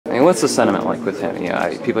what's the sentiment like with him? You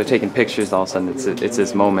know, people are taking pictures. All of a sudden, it's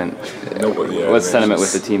his moment. What's the sentiment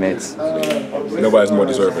with the teammates? Nobody's more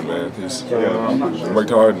deserving, man. He's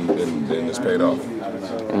worked hard and it's paid off.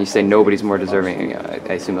 And you say nobody's more deserving.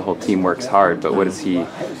 I assume the whole team works hard, but what is he?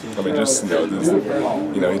 I mean, just he's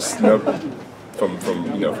from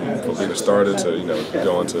being a starter to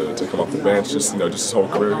going to come off the bench, just his whole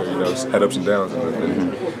career, just had ups and downs,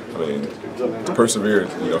 and I mean, to persevere,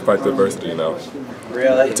 fight the adversity,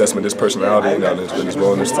 a testament to his personality, and his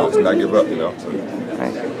willingness to not give up,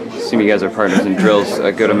 Right. I assume you guys are partners in drills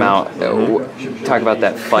a good amount. Talk about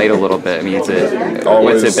that fight a little bit. I mean, what's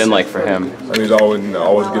it been like for him? I mean, he's always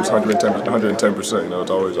gives 110%. It's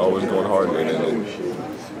always going hard, and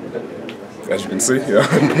as you can see,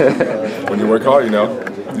 when you work hard,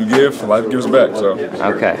 you give, life gives back. So.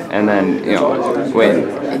 Okay, and then when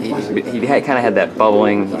he kind of had that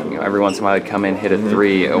bubbling, every once in a while he'd come in, hit a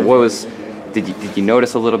three. Did you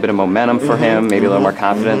notice a little bit of momentum for him? Maybe a little more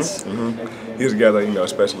confidence. He's a guy that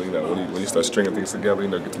especially when you start stringing things together,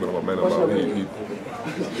 gets a little momentum. He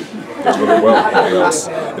does really well.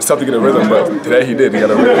 It's tough to get a rhythm, but today he did. He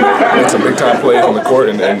got a rhythm. He had some big time plays on the court,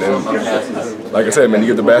 and like I said, man, you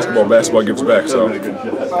get the basketball gives back. So.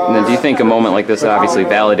 And then, do you think a moment like this obviously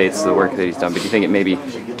validates the work that he's done? But do you think it maybe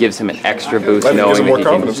gives him an extra boost, knowing that he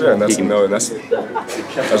confidence, can? Yeah, and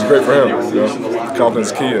that's great for him.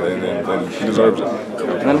 Confidence is key, and he deserves it.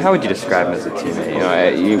 And then, how would you describe him as a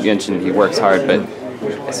teammate? You mentioned he works hard, but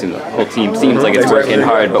I assume the whole team seems like it's working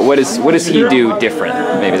hard. But what does he do different,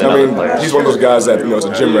 maybe than other players? He's one of those guys that is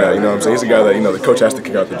a gym rat. You know what I'm saying? He's a guy that the coach has to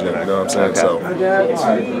kick out the gym. You know what I'm saying? Okay.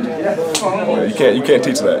 So you can't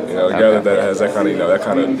teach that. The guy that has that kind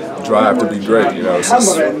of drive to be great. It's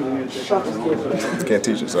just, you can't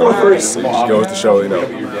teach it. So it just goes to show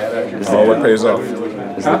all work pays off.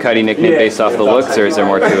 Is the Cuddy nickname based off the looks, or is there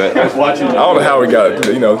more to it? I don't know how we got it.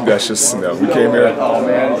 That's just we came here,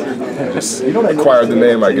 just acquired the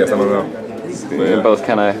name. I guess I don't know. They're both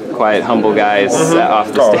kind of quiet, humble guys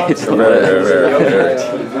off the stage. Very.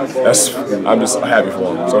 I'm just happy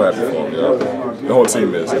for him. So happy for him. The whole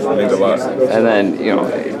team is. It means a lot. And then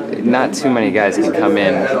not too many guys can come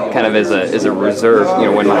in kind of as a reserve.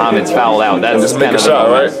 When Muhammad's fouled out, that's kind of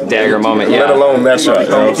the dagger moment. Yeah. Let alone that shot.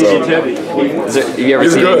 Have you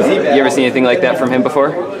ever seen anything like that from him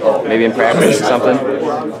before? Maybe in practice or something?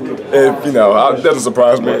 That doesn't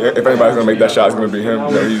surprise me. If anybody's gonna make that shot, it's gonna be him.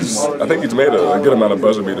 I think he's made a good amount of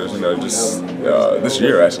buzzer beaters. Just this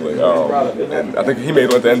year actually. And I think he made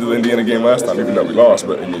one at the end of the Indiana game last time, even though we lost.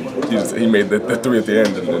 But he made the three at the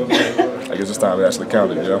end, and I guess this time it actually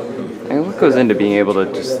counted. And what goes into being able to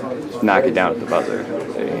just knock it down at the buzzer?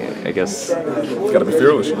 I guess. Got to be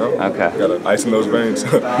fearless, Okay. Got to ice in those veins.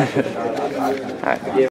 All right.